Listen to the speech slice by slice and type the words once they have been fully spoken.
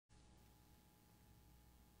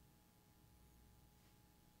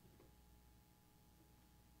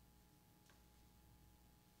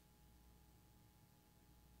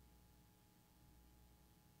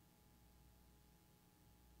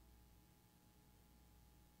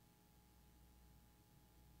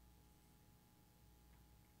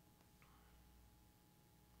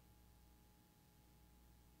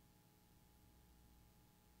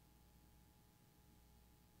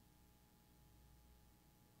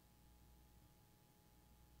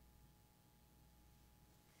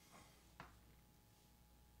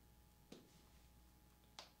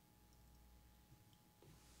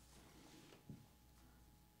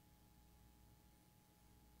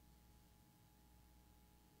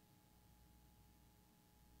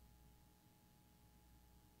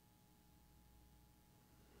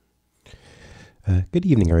Good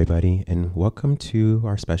evening, everybody, and welcome to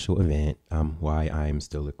our special event, Why I'm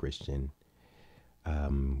Still a Christian.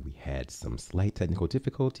 We had some slight technical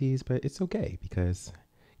difficulties, but it's okay because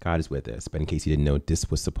God is with us. But in case you didn't know, this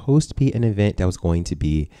was supposed to be an event that was going to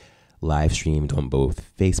be live streamed on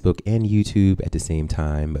both Facebook and YouTube at the same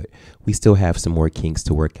time, but we still have some more kinks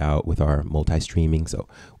to work out with our multi streaming, so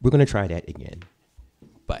we're going to try that again.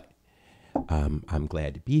 But I'm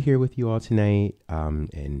glad to be here with you all tonight.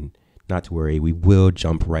 And not to worry, we will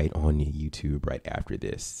jump right on YouTube right after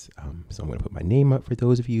this. So I'm going to put my name up for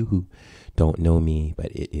those of you who don't know me, but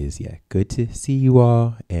it is, good to see you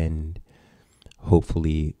all. And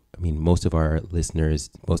hopefully, most of our listeners,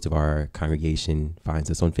 most of our congregation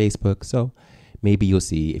finds us on Facebook. So maybe you'll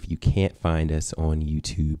see if you can't find us on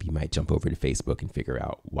YouTube, you might jump over to Facebook and figure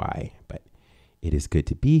out why. But it is good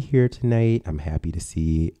to be here tonight. I'm happy to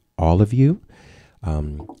see all of you.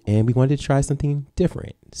 And we wanted to try something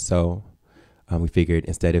different. So we figured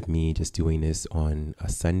instead of me just doing this on a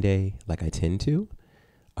Sunday like I tend to,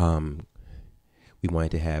 we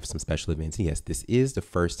wanted to have some special events. And yes, this is the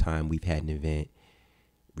first time we've had an event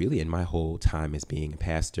really in my whole time as being a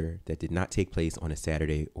pastor that did not take place on a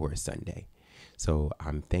Saturday or a Sunday. So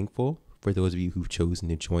I'm thankful for those of you who've chosen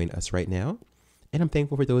to join us right now. And I'm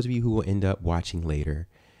thankful for those of you who will end up watching later.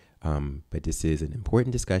 But this is an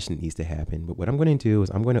important discussion that needs to happen. But what I'm going to do is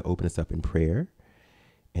I'm going to open us up in prayer.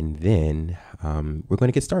 And then we're going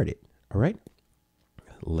to get started. All right?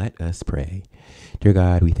 Let us pray. Dear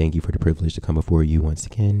God, we thank you for the privilege to come before you once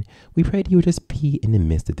again. We pray that you would just be in the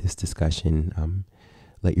midst of this discussion.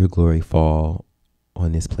 Let your glory fall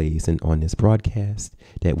on this place and on this broadcast,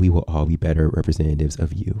 that we will all be better representatives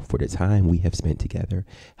of you for the time we have spent together.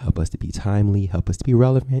 Help us to be timely, help us to be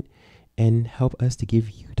relevant, and help us to give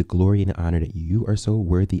you the glory and the honor that you are so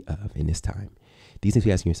worthy of in this time. These things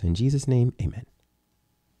we ask in your son, Jesus' name, amen.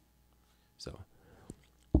 So,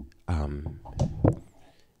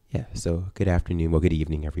 so good afternoon, well, good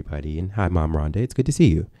evening, everybody. And hi, Mom Rhonda, it's good to see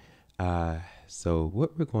you. So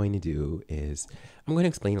what we're going to do is I'm going to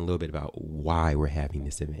explain a little bit about why we're having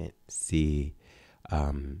this event. See,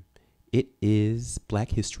 it is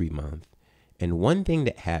Black History Month. And one thing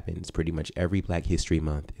that happens pretty much every Black History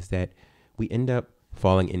Month is that we end up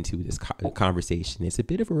falling into this conversation. It's a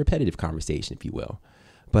bit of a repetitive conversation, if you will,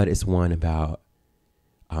 but it's one about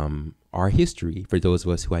our history for those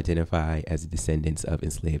of us who identify as descendants of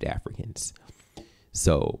enslaved Africans.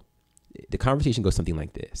 So the conversation goes something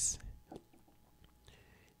like this,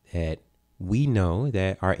 that we know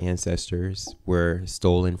that our ancestors were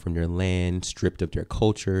stolen from their land, stripped of their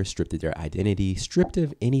culture, stripped of their identity, stripped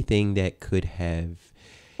of anything that could have,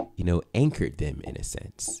 anchored them in a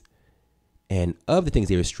sense. And of the things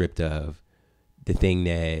they were stripped of, the thing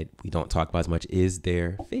that we don't talk about as much is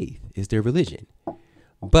their faith, is their religion.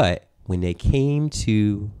 But when they came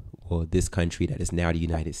to, this country that is now the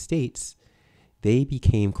United States, they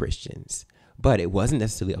became Christians. But it wasn't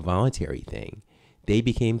necessarily a voluntary thing. They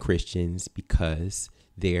became Christians because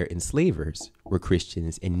their enslavers were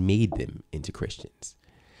Christians and made them into Christians.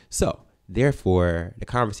 So, therefore, the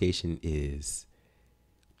conversation is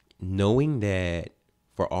knowing that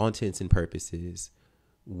for all intents and purposes,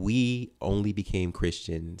 we only became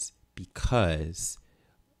Christians because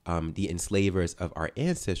the enslavers of our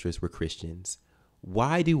ancestors were Christians.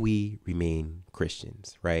 Why do we remain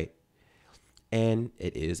Christians, right? And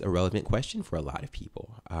it is a relevant question for a lot of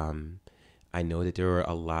people. I know that there are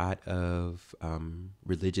a lot of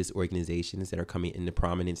religious organizations that are coming into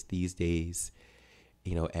prominence these days,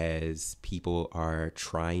 as people are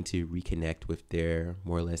trying to reconnect with their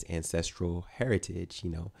more or less ancestral heritage.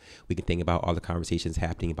 We can think about all the conversations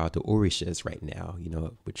happening about the Orishas right now,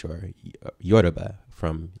 which are Yoruba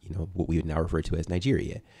from, what we would now refer to as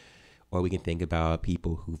Nigeria. Or we can think about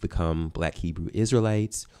people who've become Black Hebrew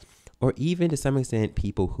Israelites, or even to some extent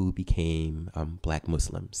people who became Black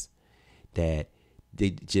Muslims. That the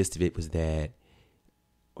gist of it was that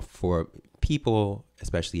for people,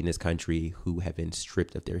 especially in this country, who have been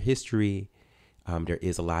stripped of their history, there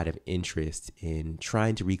is a lot of interest in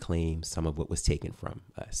trying to reclaim some of what was taken from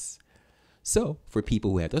us. So for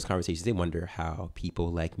people who have those conversations, they wonder how people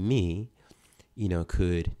like me,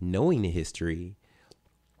 could, knowing the history,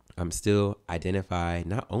 still identify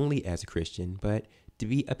not only as a Christian, but to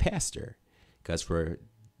be a pastor. Because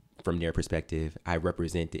from their perspective, I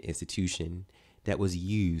represent the institution that was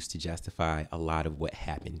used to justify a lot of what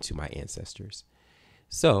happened to my ancestors.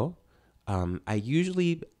 So I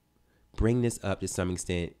usually bring this up to some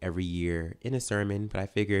extent every year in a sermon, but I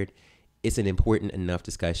figured it's an important enough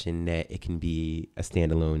discussion that it can be a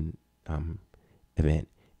standalone event.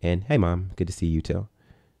 And hey, Mom, good to see you too.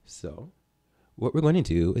 So what we're going to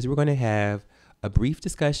do is we're going to have a brief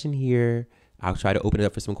discussion here. I'll try to open it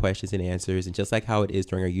up for some questions and answers. And just like how it is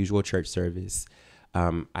during our usual church service,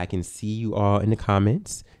 I can see you all in the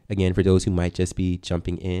comments. Again, for those who might just be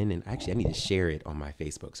jumping in, and actually I need to share it on my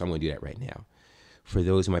Facebook, so I'm going to do that right now. For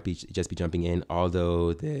those who might be just be jumping in,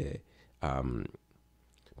 although the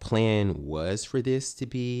plan was for this to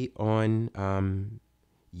be on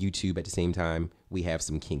YouTube at the same time, we have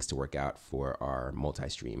some kinks to work out for our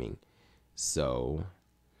multi-streaming. So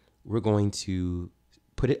we're going to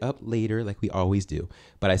put it up later like we always do.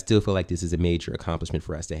 But I still feel like this is a major accomplishment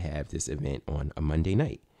for us to have this event on a Monday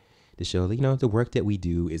night to show that, the work that we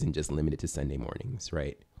do isn't just limited to Sunday mornings,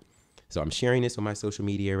 right? So I'm sharing this on my social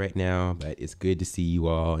media right now, but it's good to see you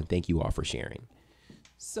all, and thank you all for sharing.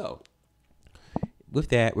 So with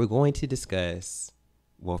that, we're going to discuss,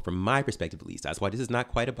 well, from my perspective at least, that's why this is not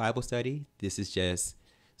quite a Bible study. This is just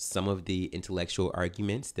some of the intellectual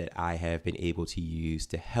arguments that I have been able to use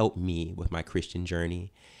to help me with my Christian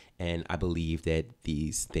journey. And I believe that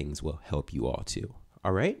these things will help you all too.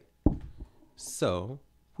 All right. So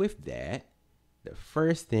with that, the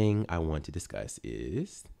first thing I want to discuss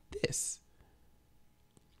is this.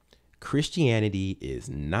 Christianity is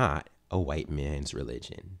not a white man's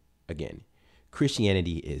religion. Again,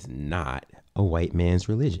 Christianity is not a white man's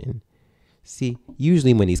religion. See,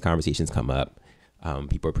 usually when these conversations come up,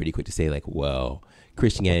 people are pretty quick to say, like, well,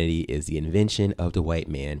 Christianity is the invention of the white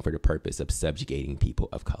man for the purpose of subjugating people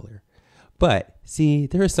of color. But see,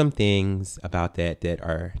 there are some things about that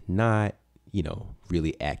are not,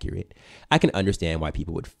 really accurate. I can understand why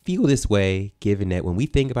people would feel this way, given that when we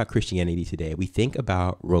think about Christianity today, we think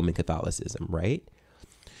about Roman Catholicism, right?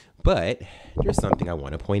 But there's something I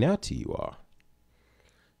want to point out to you all.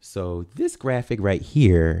 So this graphic right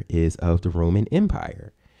here is of the Roman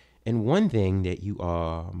Empire. And one thing that you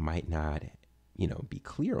all might not, be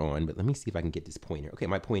clear on, but let me see if I can get this pointer. Okay,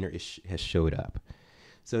 my pointer has showed up.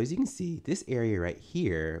 So as you can see, this area right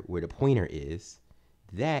here where the pointer is,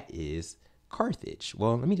 that is Carthage.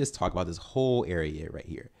 Well, let me just talk about this whole area right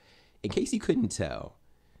here. In case you couldn't tell,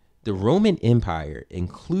 the Roman Empire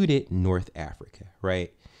included North Africa,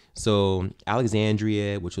 right? So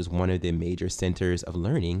Alexandria, which was one of the major centers of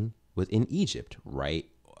learning, was in Egypt, right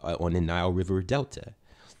on the Nile River Delta.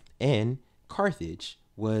 And Carthage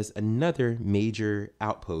was another major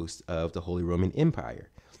outpost of the Holy Roman Empire.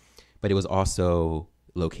 But it was also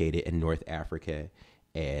located in North Africa,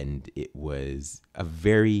 and it was a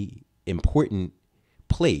very important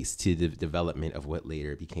place to the development of what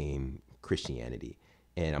later became Christianity.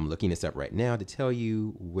 And I'm looking this up right now to tell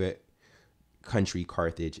you what country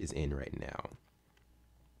Carthage is in right now.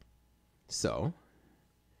 So,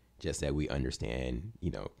 just that we understand,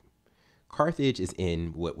 Carthage is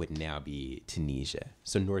in what would now be Tunisia,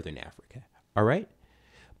 so Northern Africa. All right.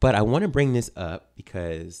 But I want to bring this up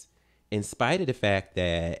because in spite of the fact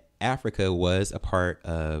that Africa was a part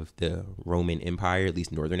of the Roman Empire, at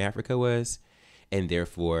least Northern Africa was, and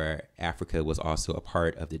therefore Africa was also a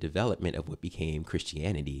part of the development of what became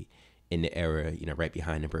Christianity in the era, right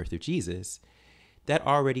behind the birth of Jesus, that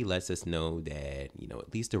already lets us know that,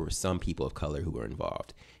 at least there were some people of color who were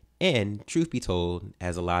involved. And truth be told,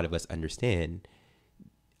 as a lot of us understand,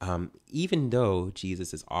 even though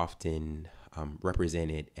Jesus is often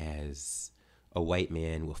represented as a white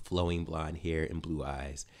man with flowing blonde hair and blue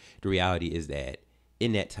eyes, the reality is that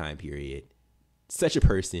in that time period, such a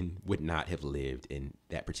person would not have lived in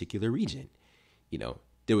that particular region.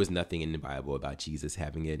 There was nothing in the Bible about Jesus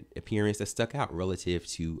having an appearance that stuck out relative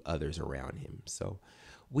to others around him. So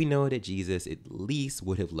we know that Jesus at least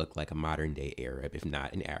would have looked like a modern day Arab, if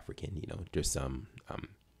not an African. There's some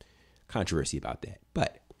controversy about that.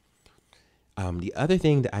 But the other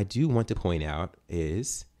thing that I do want to point out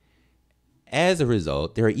is, as a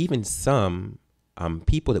result, there are even some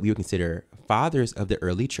people that we would consider fathers of the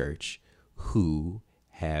early church who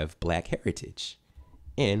have Black heritage.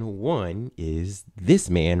 And one is this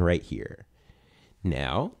man right here.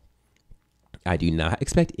 Now, I do not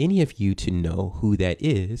expect any of you to know who that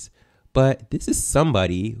is, but this is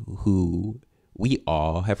somebody who we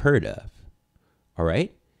all have heard of. All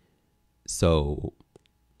right. So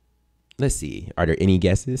let's see. Are there any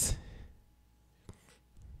guesses?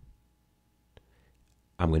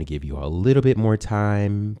 I'm going to give you a little bit more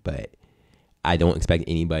time, but I don't expect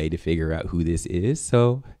anybody to figure out who this is.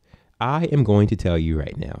 So I am going to tell you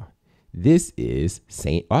right now. This is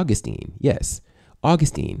St. Augustine. Yes,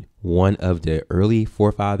 Augustine, one of the early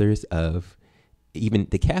forefathers of even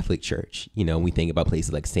the Catholic Church. We think about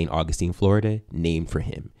places like St. Augustine, Florida, named for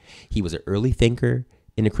him. He was an early thinker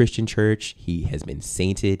in the Christian church. He has been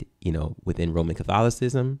sainted, within Roman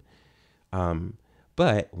Catholicism.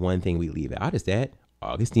 But one thing we leave out is that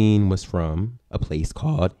Augustine was from a place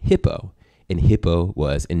called Hippo, and Hippo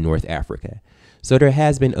was in North Africa. So there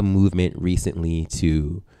has been a movement recently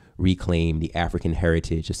to reclaim the African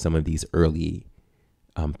heritage of some of these early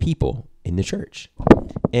people in the church.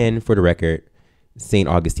 And for the record, St.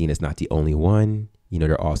 Augustine is not the only one.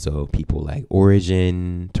 There are also people like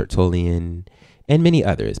Origen, Tertullian, and many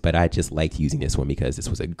others. But I just liked using this one because this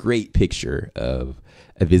was a great picture of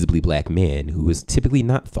a visibly black man who was typically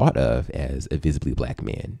not thought of as a visibly black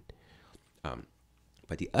man.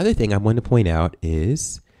 But the other thing I wanted to point out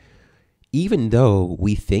is, even though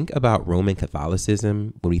we think about Roman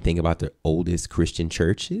Catholicism when we think about the oldest Christian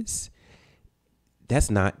churches, that's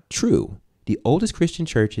not true. The oldest Christian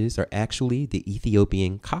churches are actually the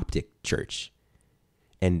Ethiopian Coptic Church.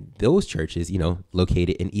 And those churches,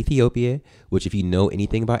 located in Ethiopia, which if you know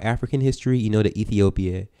anything about African history, you know that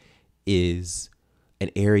Ethiopia is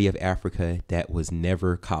an area of Africa that was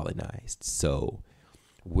never colonized. So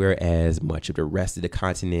whereas much of the rest of the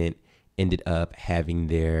continent ended up having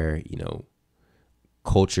their,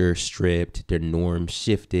 culture stripped, their norms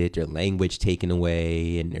shifted, their language taken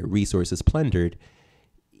away, and their resources plundered,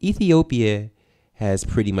 Ethiopia has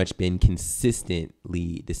pretty much been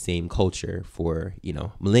consistently the same culture for,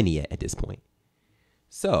 millennia at this point.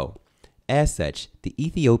 So, as such, the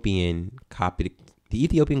Ethiopian Coptic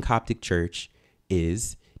Church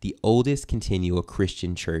is the oldest continual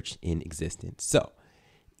Christian church in existence. So,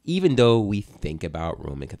 even though we think about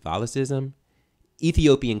Roman Catholicism,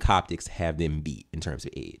 Ethiopian Coptics have them beat in terms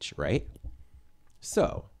of age, right?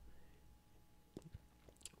 So,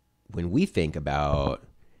 when we think about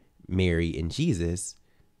Mary and Jesus,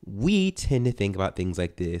 we tend to think about things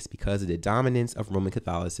like this because of the dominance of Roman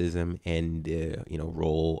Catholicism and the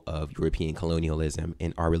role of European colonialism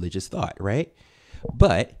in our religious thought, right?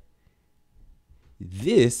 But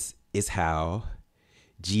this is how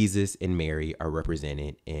Jesus and Mary are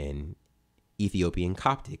represented in Ethiopian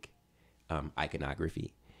Coptic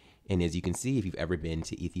iconography. And as you can see, if you've ever been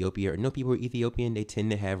to Ethiopia or know people who are Ethiopian, they tend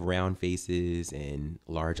to have round faces and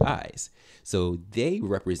large eyes. So they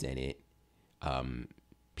represented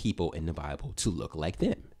people in the Bible to look like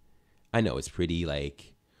them. I know it's pretty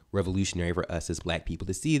revolutionary for us as Black people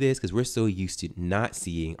to see this because we're so used to not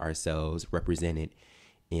seeing ourselves represented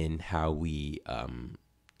in how we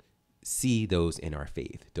see those in our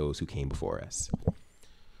faith, those who came before us.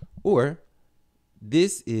 Or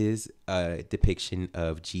this is a depiction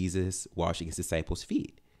of Jesus washing his disciples'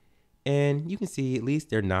 feet. And you can see at least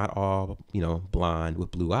they're not all, blonde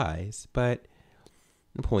with blue eyes. But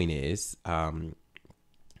the point is,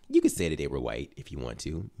 you could say that they were white if you want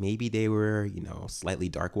to. Maybe they were, slightly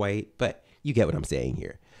dark white, but you get what I'm saying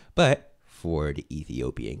here. But for the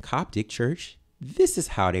Ethiopian Coptic Church, this is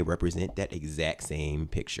how they represent that exact same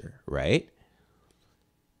picture, right?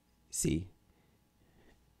 See?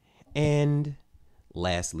 And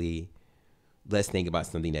lastly, let's think about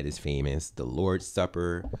something that is famous, the Lord's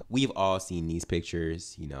Supper. We've all seen these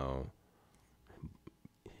pictures,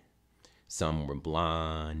 some were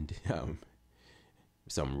blonde,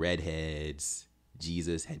 some redheads.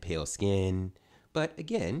 Jesus had pale skin. But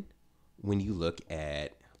again, when you look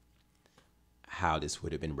at how this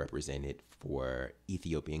would have been represented for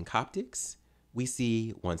Ethiopian Coptics, we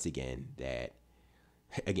see once again that,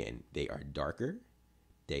 again, they are darker,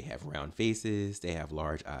 they have round faces, they have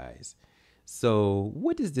large eyes. So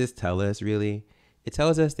what does this tell us really? It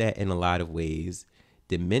tells us that in a lot of ways,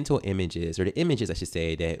 the mental images, or the images I should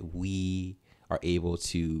say, that we are able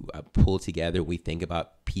to pull together when we think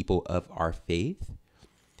about people of our faith,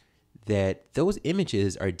 that those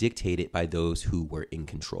images are dictated by those who were in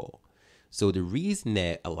control. So the reason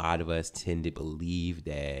that a lot of us tend to believe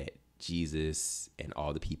that Jesus and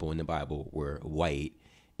all the people in the Bible were white,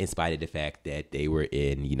 in spite of the fact that they were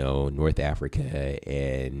in, North Africa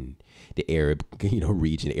and the Arab,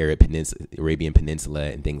 region, Arabian Peninsula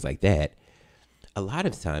and things like that, a lot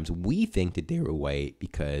of times we think that they were white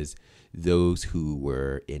because those who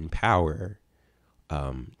were in power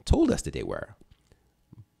told us that they were.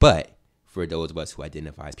 But for those of us who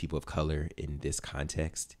identify as people of color in this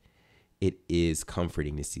context, it is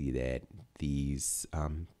comforting to see that these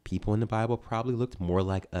people in the Bible probably looked more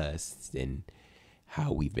like us than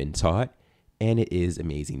how we've been taught. And it is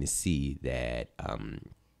amazing to see that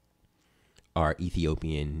our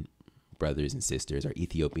Ethiopian brothers and sisters, our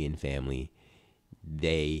Ethiopian family,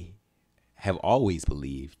 they have always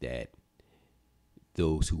believed that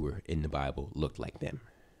those who were in the Bible looked like them.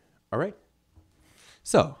 All right.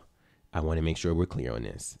 So I want to make sure we're clear on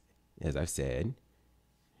this. As I've said,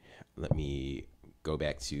 let me go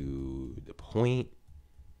back to the point.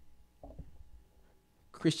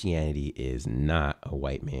 Christianity is not a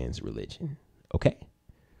white man's religion. Okay.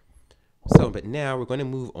 So, but now we're going to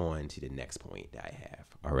move on to the next point that I have,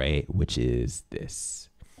 all right, which is this.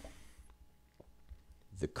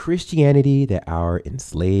 The Christianity that our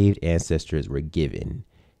enslaved ancestors were given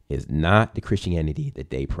is not the Christianity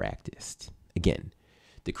that they practiced. Again,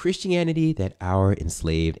 the Christianity that our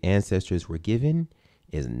enslaved ancestors were given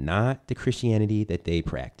is not the Christianity that they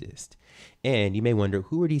practiced. And you may wonder,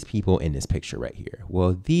 who are these people in this picture right here?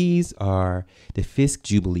 Well, these are the Fisk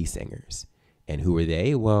Jubilee Singers. And who are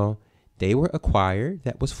they? Well, they were a choir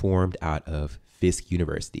that was formed out of Fisk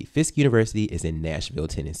University. Fisk University is in Nashville,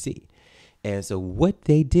 Tennessee. And so what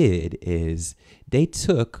they did is they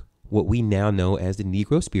took what we now know as the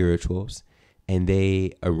Negro spirituals and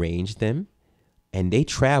they arranged them and they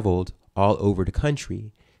traveled all over the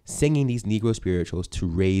country singing these Negro spirituals to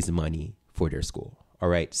raise money for their school. All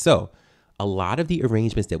right. So a lot of the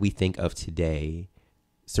arrangements that we think of today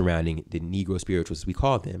surrounding the Negro spirituals, as we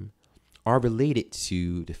call them, are related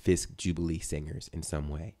to the Fisk Jubilee Singers in some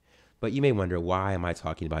way. But you may wonder, why am I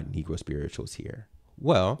talking about Negro spirituals here?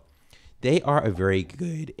 Well, they are a very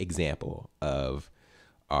good example of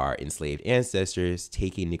our enslaved ancestors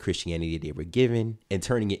taking the Christianity they were given and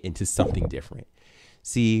turning it into something different.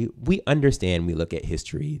 See, we understand, we look at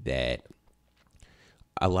history, that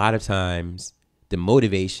a lot of times the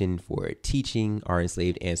motivation for teaching our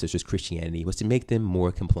enslaved ancestors Christianity was to make them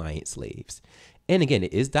more compliant slaves. And again,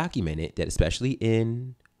 it is documented that especially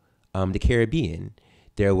in the Caribbean,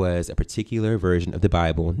 there was a particular version of the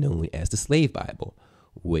Bible known as the Slave Bible,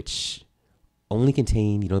 which only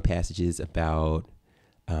contained, passages about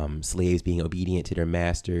slaves being obedient to their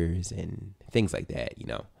masters and things like that.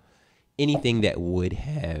 Anything that would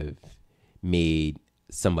have made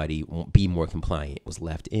somebody be more compliant was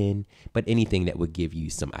left in, but anything that would give you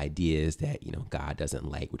some ideas that, God doesn't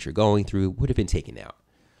like what you're going through would have been taken out.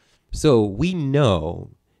 So we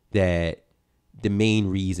know that the main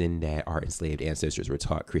reason that our enslaved ancestors were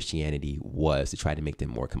taught Christianity was to try to make them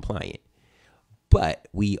more compliant. But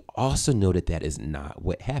we also know that that is not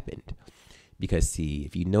what happened. Because, see,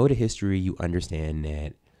 if you know the history, you understand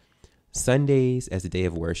that Sundays as the day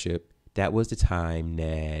of worship, that was the time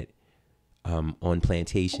that on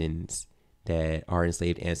plantations that our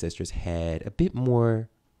enslaved ancestors had a bit more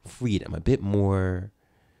freedom, a bit more,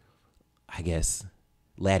 I guess,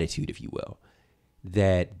 latitude, if you will,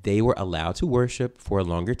 that they were allowed to worship for a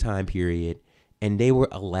longer time period, and they were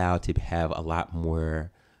allowed to have a lot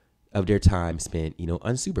more of their time spent,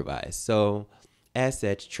 unsupervised. So as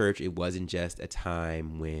such, church, it wasn't just a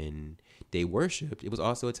time when they worshiped. It was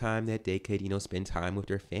also a time that they could, spend time with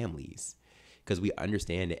their families. Because we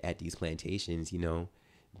understand that at these plantations,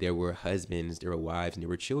 there were husbands, there were wives, and there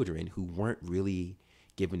were children who weren't really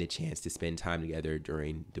given a chance to spend time together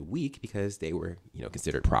during the week because they were,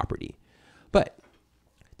 considered property. But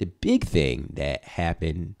the big thing that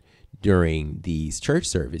happened during these church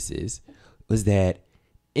services was that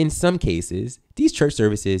in some cases, these church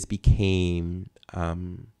services became,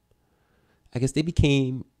 they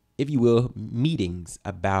became, if you will, meetings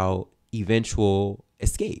about eventual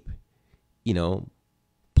escape,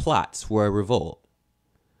 plots for a revolt,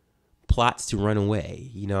 plots to run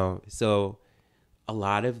away, So a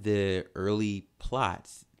lot of the early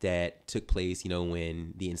plots that took place,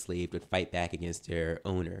 when the enslaved would fight back against their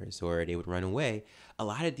owners or they would run away, a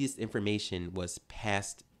lot of this information was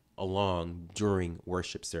passed along during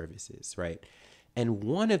worship services, right? And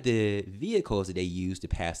one of the vehicles that they used to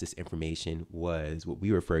pass this information was what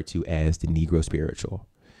we refer to as the Negro spiritual.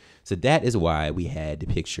 So that is why we had the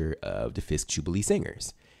picture of the Fisk Jubilee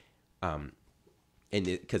Singers. And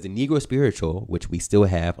because the Negro spiritual, which we still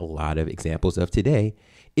have a lot of examples of today,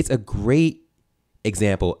 it's a great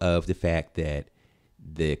example of the fact that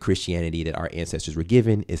the Christianity that our ancestors were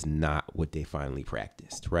given is not what they finally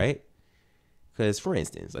practiced, right? Because, for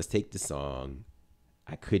instance, let's take the song,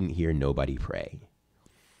 I Couldn't Hear Nobody Pray.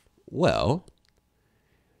 Well,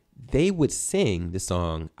 they would sing the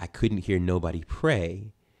song, I Couldn't Hear Nobody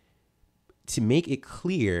Pray, to make it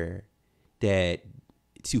clear that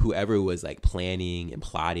to whoever was like planning and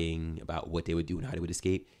plotting about what they would do and how they would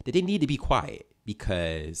escape, that they need to be quiet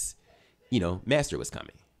because, master was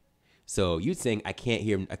coming. So you'd sing, I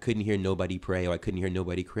couldn't hear nobody pray, or I couldn't hear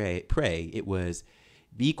nobody pray. It was,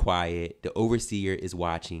 be quiet. The overseer is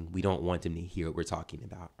watching. We don't want them to hear what we're talking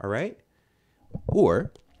about. All right.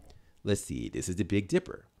 Or let's see, this is the Big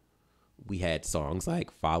Dipper. We had songs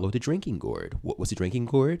like Follow the Drinking Gourd. What was the drinking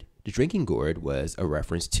gourd? The drinking gourd was a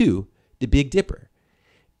reference to the Big Dipper.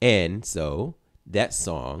 And so that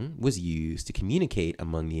song was used to communicate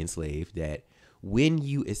among the enslaved that when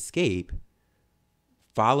you escape,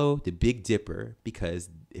 follow the Big Dipper, because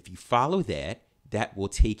if you follow that, that will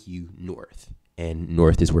take you north. and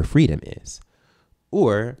north is where freedom is.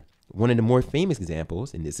 Or one of the more famous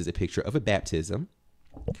examples, and this is a picture of a baptism.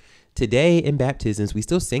 Today in baptisms, we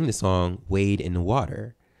still sing the song Wade in the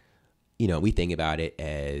Water. We think about it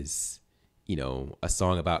as, a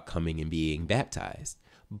song about coming and being baptized.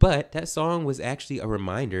 But that song was actually a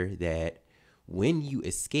reminder that when you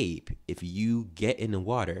escape, if you get in the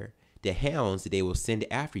water, the hounds that they will send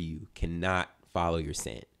after you cannot follow your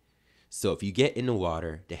scent. So if you get in the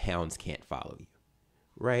water, the hounds can't follow you,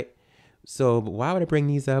 right? So why would I bring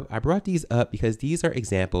these up? I brought these up because these are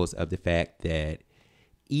examples of the fact that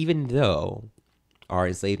even though our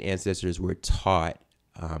enslaved ancestors were taught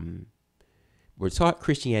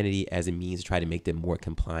Christianity as a means to try to make them more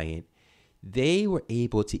compliant, they were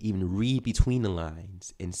able to even read between the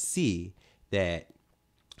lines and see that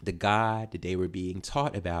the God that they were being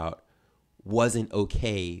taught about wasn't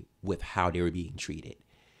okay with how they were being treated.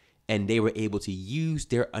 And they were able to use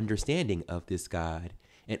their understanding of this God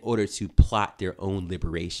in order to plot their own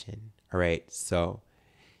liberation. All right. So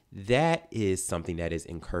that is something that is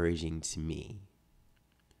encouraging to me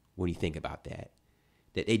when you think about that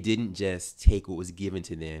they didn't just take what was given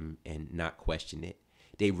to them and not question it.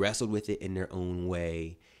 They wrestled with it in their own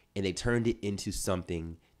way, and they turned it into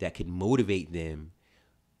something that could motivate them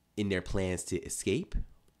in their plans to escape.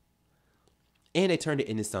 And they turned it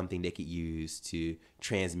into something they could use to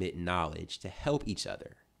transmit knowledge to help each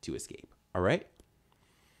other to escape. All right?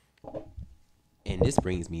 And this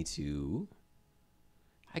brings me to,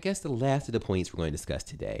 I guess, the last of the points we're going to discuss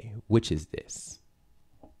today, which is this.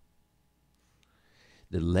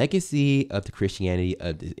 The legacy of the Christianity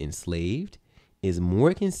of the enslaved is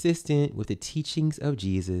more consistent with the teachings of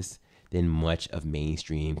Jesus than much of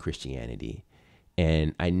mainstream Christianity.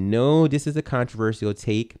 And I know this is a controversial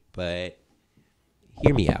take, but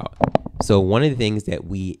hear me out. So one of the things that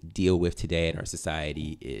we deal with today in our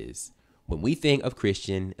society is when we think of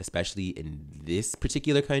Christian, especially in this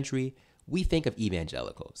particular country, we think of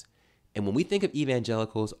evangelicals. And when we think of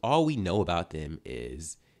evangelicals, all we know about them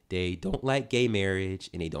is they don't like gay marriage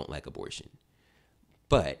and they don't like abortion.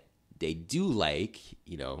 But they do like,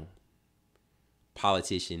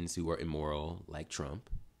 politicians who are immoral like Trump.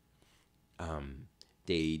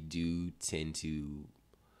 They do tend to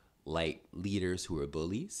like leaders who are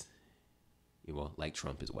bullies, like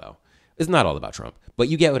Trump as well. It's not all about Trump, but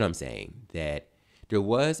you get what I'm saying, that there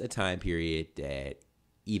was a time period that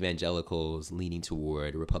evangelicals leaning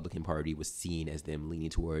toward the Republican Party was seen as them leaning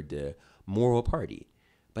toward the moral party.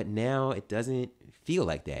 But now it doesn't feel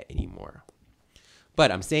like that anymore.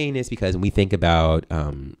 But I'm saying this because when we think about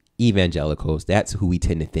evangelicals, that's who we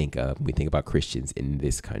tend to think of when we think about Christians in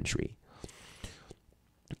this country.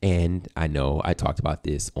 And I know I talked about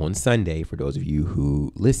this on Sunday for those of you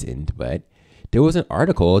who listened, but there was an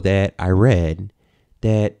article that I read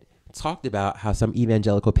that talked about how some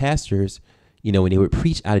evangelical pastors, when they would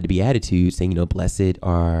preach out of the Beatitudes saying, blessed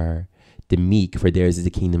are the meek, for theirs is the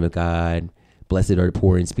kingdom of God. Blessed are the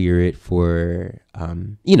poor in spirit, for,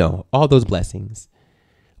 all those blessings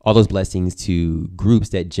to groups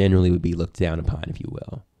that generally would be looked down upon, if you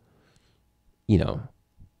will,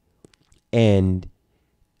 and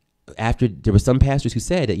after there were some pastors who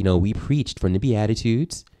said that, we preached from the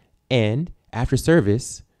Beatitudes, and after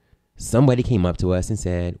service, somebody came up to us and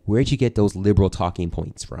said, where'd you get those liberal talking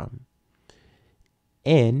points from?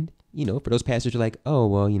 And, for those pastors are like, oh,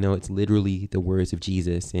 well, it's literally the words of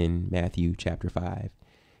Jesus in Matthew chapter 5.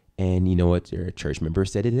 And you know what their church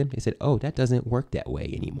members said to them? They said, oh, that doesn't work that way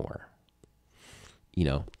anymore.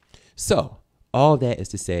 So all that is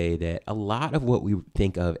to say that a lot of what we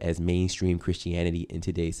think of as mainstream Christianity in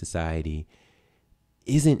today's society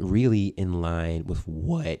isn't really in line with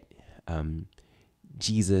what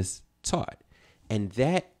Jesus taught. And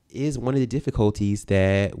that is one of the difficulties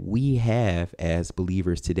that we have as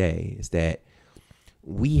believers today, is that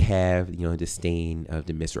we have, disdain of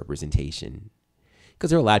the misrepresentation, because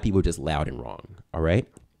there are a lot of people just loud and wrong. All right.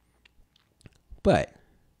 But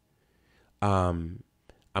I'm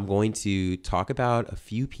going to talk about a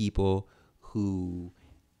few people who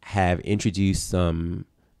have introduced some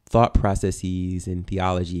thought processes and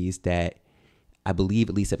theologies that I believe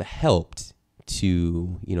at least have helped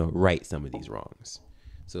to, right some of these wrongs.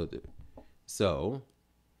 But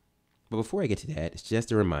before I get to that, it's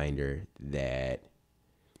just a reminder that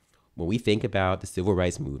when we think about the civil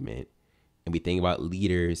rights movement and we think about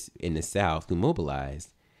leaders in the South who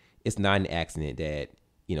mobilized, it's not an accident that,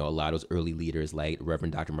 a lot of those early leaders like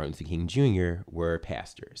Reverend Dr. Martin Luther King Jr. were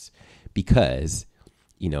pastors, because,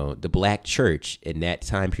 the Black church in that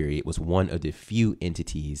time period was one of the few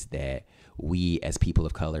entities that we as people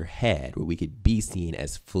of color had where we could be seen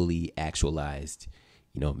as fully actualized,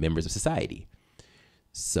 members of society.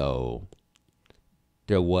 So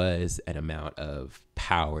there was an amount of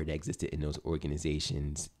power that existed in those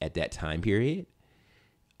organizations at that time period.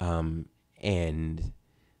 And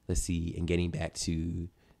let's see, and getting back to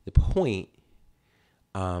the point,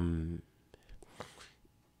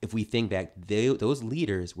 if we think back, those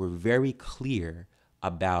leaders were very clear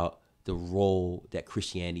about the role that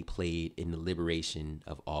Christianity played in the liberation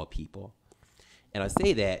of all people. And I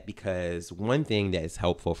say that because one thing that is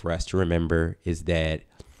helpful for us to remember is that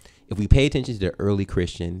if we pay attention to the early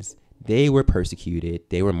Christians, they were persecuted,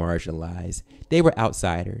 they were marginalized, they were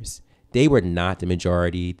outsiders. They were not the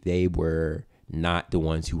majority. They were not the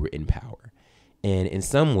ones who were in power. And in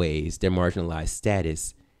some ways, their marginalized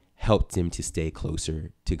status helped them to stay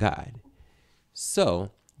closer to God.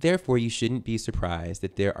 So, therefore, you shouldn't be surprised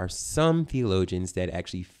that there are some theologians that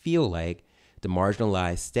actually feel like the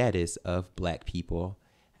marginalized status of Black people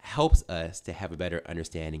helps us to have a better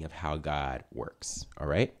understanding of how God works. All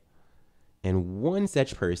right? And one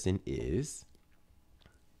such person is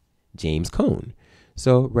James Cone.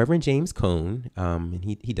 So Reverend James Cone, and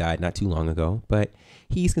he died not too long ago, but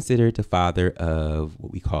he's considered the father of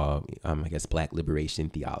what we call, Black liberation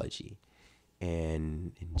theology.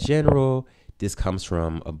 And in general, this comes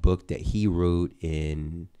from a book that he wrote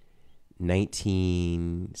in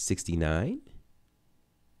 1969.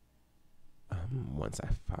 Once I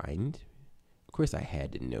find, of course, I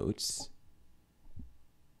had the notes.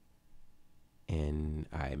 And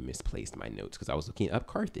I misplaced my notes because I was looking up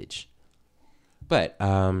Carthage. But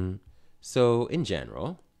so in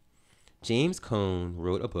general, James Cone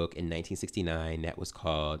wrote a book in 1969 that was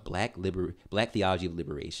called Black Theology of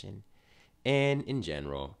Liberation. And in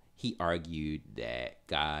general, he argued that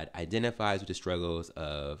God identifies with the struggles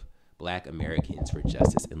of Black Americans for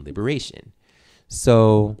justice and liberation.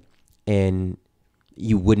 So, and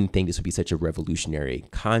you wouldn't think this would be such a revolutionary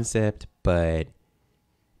concept, but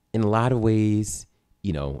in a lot of ways,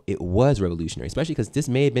 it was revolutionary, especially because this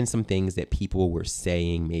may have been some things that people were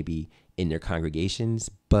saying maybe in their congregations,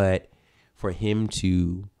 but for him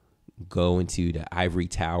to go into the ivory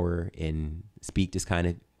tower and speak this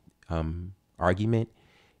kind of argument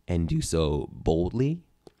and do so boldly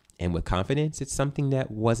and with confidence, it's something that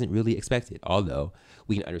wasn't really expected. Although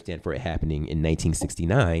we can understand for it happening in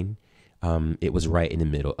 1969, it was right in the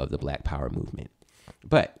middle of the Black Power movement.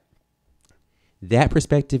 But that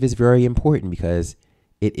perspective is very important because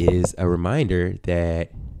it is a reminder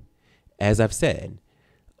that, as I've said,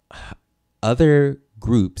 other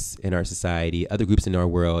groups in our society, other groups in our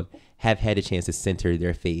world have had a chance to center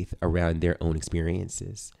their faith around their own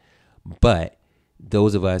experiences. But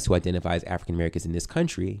those of us who identify as African Americans in this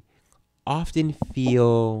country often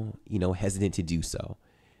feel, hesitant to do so.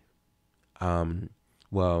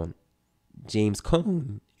 Well, James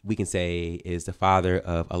Cone, we can say, is the father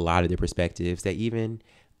of a lot of the perspectives that even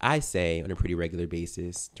I say on a pretty regular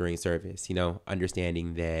basis during service,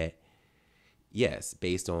 understanding that, yes,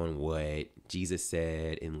 based on what Jesus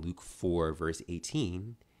said in Luke 4, verse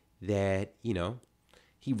 18, that,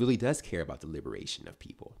 he really does care about the liberation of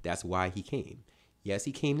people. That's why he came. Yes,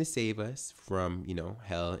 he came to save us from,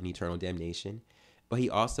 hell and eternal damnation, but he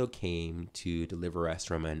also came to deliver us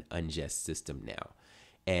from an unjust system now.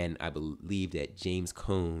 And I believe that James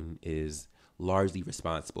Cone is largely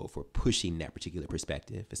responsible for pushing that particular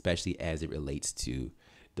perspective, especially as it relates to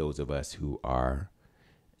those of us who are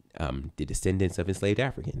the descendants of enslaved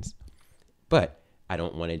Africans. But I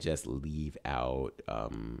don't want to just leave out, I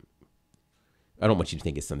don't want you to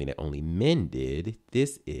think it's something that only men did.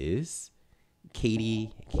 This is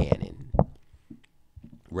Katie Cannon.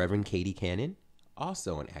 Reverend Katie Cannon,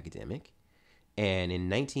 also an academic. And in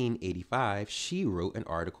 1985, she wrote an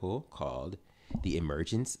article called The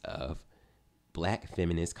Emergence of Black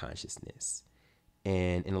Feminist Consciousness.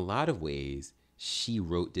 And in a lot of ways, she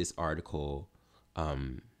wrote this article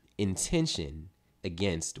in tension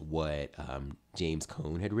against what James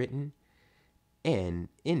Cone had written. And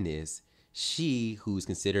in this, she, who's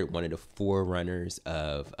considered one of the forerunners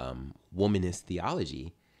of womanist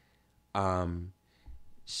theology,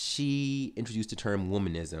 she introduced the term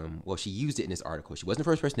womanism. Well, she used it in this article. She wasn't the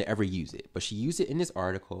first person to ever use it, but she used it in this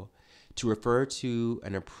article to refer to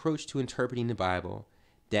an approach to interpreting the Bible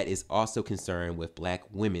that is also concerned with Black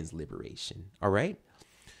women's liberation. All right?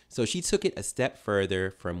 So she took it a step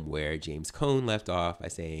further from where James Cone left off by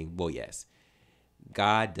saying, well, yes,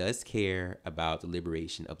 God does care about the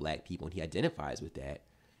liberation of Black people, and he identifies with that.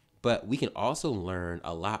 But we can also learn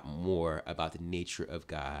a lot more about the nature of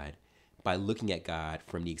God by looking at God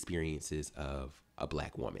from the experiences of a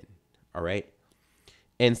Black woman. All right?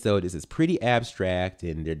 And so this is pretty abstract,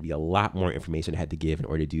 and there'd be a lot more information I had to give in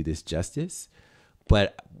order to do this justice.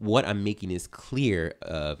 But what I'm making this clear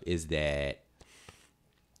of is that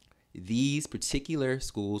these particular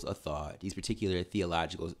schools of thought, these particular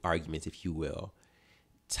theological arguments, if you will,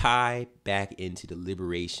 tie back into the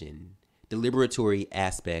liberatory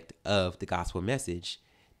aspect of the gospel message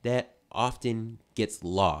that often gets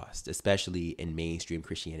lost, especially in mainstream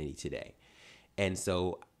Christianity today. And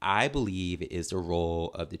so I believe it is the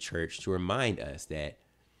role of the church to remind us that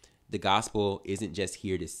the gospel isn't just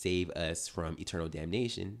here to save us from eternal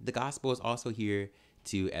damnation. The gospel is also here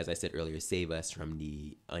to, as I said earlier, save us from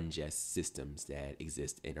the unjust systems that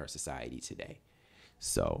exist in our society today.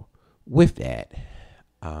 So, with that,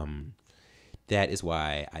 that is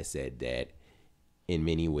why I said that in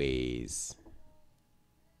many ways,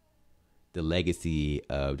 the legacy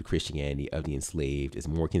of the Christianity of the enslaved is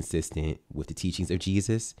more consistent with the teachings of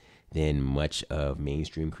Jesus than much of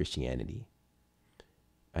mainstream Christianity.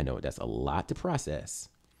 I know that's a lot to process.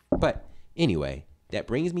 But anyway, that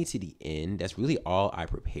brings me to the end. That's really all I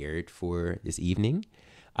prepared for this evening.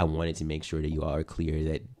 I wanted to make sure that you all are clear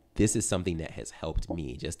that this is something that has helped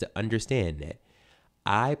me just to understand that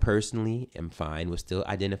I personally am fine with still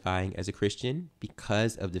identifying as a Christian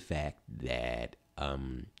because of the fact that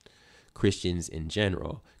Christianity in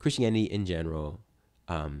general,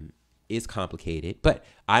 is complicated. But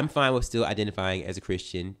I'm fine with still identifying as a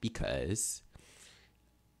Christian because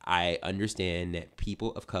I understand that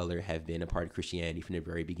people of color have been a part of Christianity from the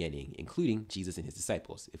very beginning, including Jesus and his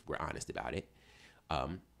disciples, if we're honest about it.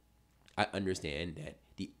 I understand that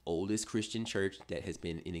the oldest Christian church that has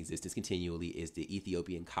been in existence continually is the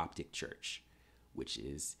Ethiopian Coptic Church, which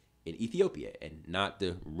is in Ethiopia, and not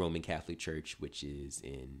the Roman Catholic Church, which is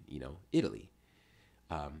in, Italy.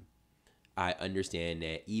 I understand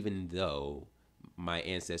that even though my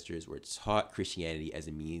ancestors were taught Christianity as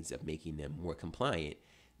a means of making them more compliant,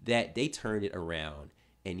 that they turned it around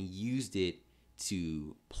and used it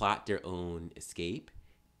to plot their own escape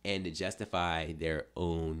and to justify their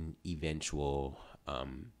own eventual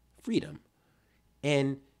freedom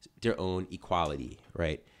and their own equality,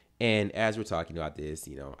 right? And as we're talking about this,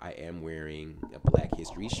 I am wearing a Black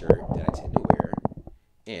History shirt that I tend to wear,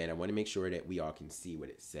 and I want to make sure that we all can see what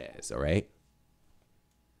it says, all right?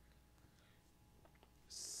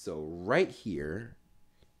 So right here,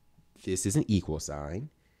 this is an equal sign.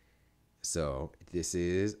 So this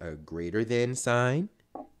is a greater than sign,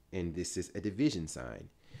 and this is a division sign.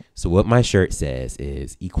 So what my shirt says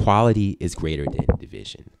is equality is greater than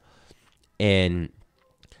division. And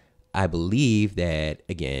I believe that,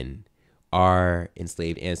 again, our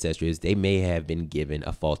enslaved ancestors, they may have been given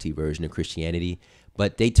a faulty version of Christianity,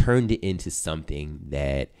 but they turned it into something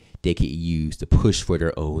that they could use to push for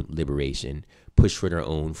their own liberation, push for their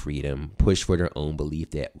own freedom, push for their own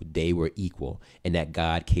belief that they were equal and that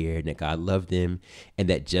God cared and that God loved them, and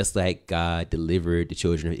that just like God delivered the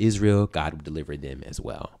children of Israel, God would deliver them as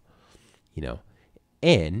well.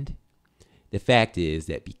 And the fact is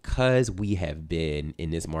that because we have been in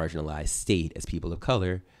this marginalized state as people of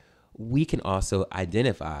color, we can also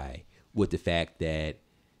identify with the fact that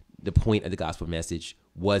the point of the gospel message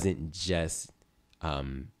wasn't just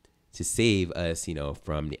to save us,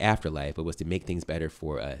 from the afterlife, but was to make things better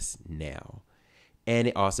for us now. And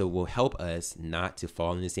it also will help us not to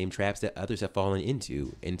fall in the same traps that others have fallen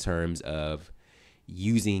into in terms of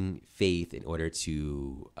using faith in order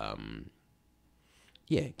to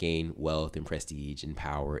gain wealth and prestige and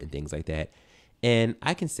power and things like that. And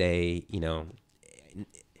I can say,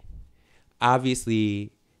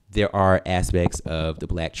 obviously there are aspects of the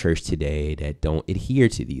Black church today that don't adhere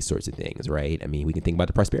to these sorts of things, right? I mean, we can think about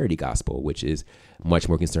the prosperity gospel, which is much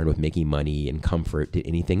more concerned with making money and comfort than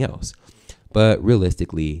anything else. But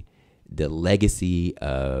realistically, the legacy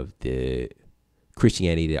of the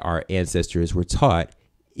Christianity that our ancestors were taught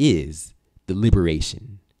is the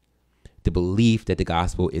liberation, the belief that the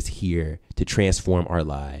gospel is here to transform our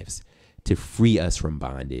lives, to free us from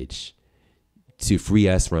bondage, to free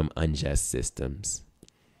us from unjust systems.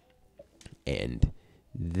 And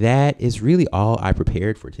that is really all I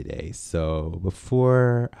prepared for today. So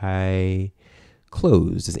before I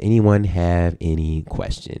close, does anyone have any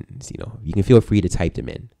questions? You can feel free to type them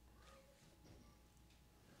in.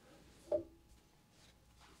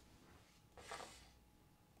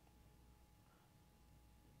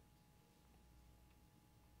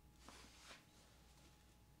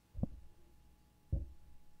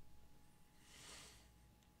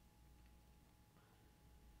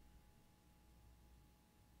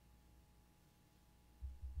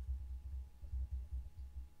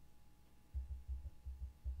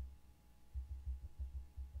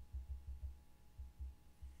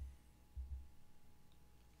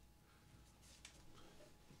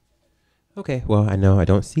 Okay, well, I know I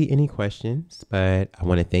don't see any questions, but I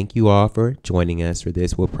want to thank you all for joining us for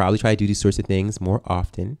this. We'll probably try to do these sorts of things more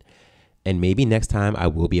often. And maybe next time I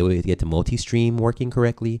will be able to get the multi-stream working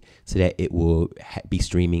correctly so that it will be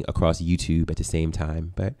streaming across YouTube at the same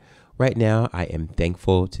time. But right now, I am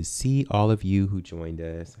thankful to see all of you who joined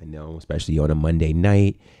us. I know, especially on a Monday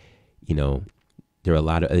night, you know, there are a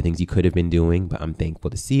lot of other things you could have been doing, but I'm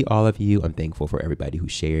thankful to see all of you. I'm thankful for everybody who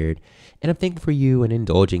shared. And I'm thankful for you and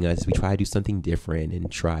indulging us. We try to do something different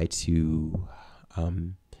and try to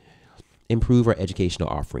improve our educational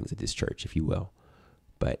offerings at this church, if you will.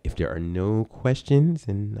 But if there are no questions,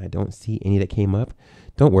 and I don't see any that came up,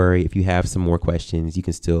 don't worry. If you have some more questions, you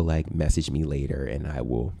can still message me later and I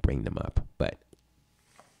will bring them up. But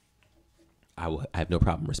I have no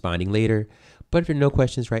problem responding later. But if there are no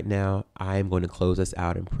questions right now, I'm going to close us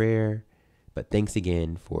out in prayer. But thanks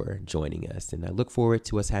again for joining us. And I look forward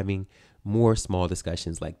to us having more small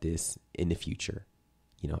discussions like this in the future,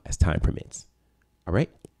 as time permits. All right.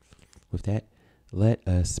 With that, let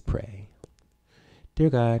us pray. Dear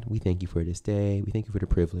God, we thank you for this day. We thank you for the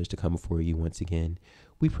privilege to come before you once again.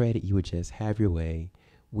 We pray that you would just have your way.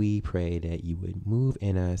 We pray that you would move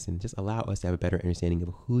in us and just allow us to have a better understanding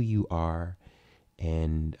of who you are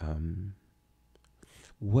and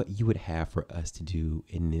what you would have for us to do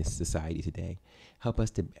in this society today. Help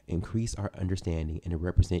us to increase our understanding and to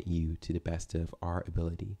represent you to the best of our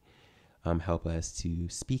ability. Help us to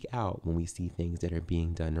speak out when we see things that are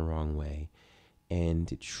being done the wrong way, and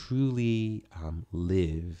to truly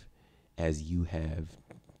live as you have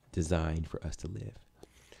designed for us to live.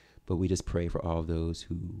 But we just pray for all of those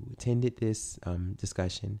who attended this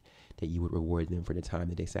discussion, that you would reward them for the time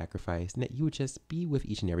that they sacrificed, and that you would just be with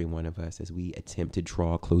each and every one of us as we attempt to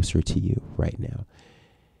draw closer to you right now.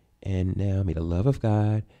 And now may the love of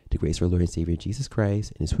God, the grace of our Lord and Savior Jesus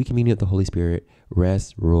Christ, and the sweet communion of the Holy Spirit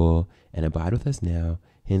rest, rule, and abide with us now,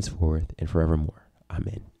 henceforth, and forevermore.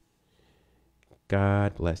 Amen.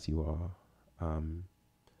 God bless you all.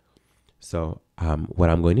 So what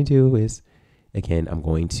I'm going to do is, again, I'm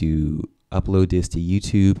going to upload this to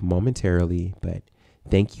YouTube momentarily, but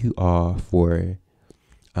thank you all for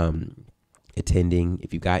attending.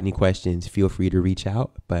 If you've got any questions, feel free to reach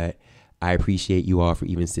out, but I appreciate you all for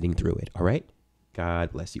even sitting through it. All right.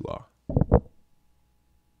 God bless you all.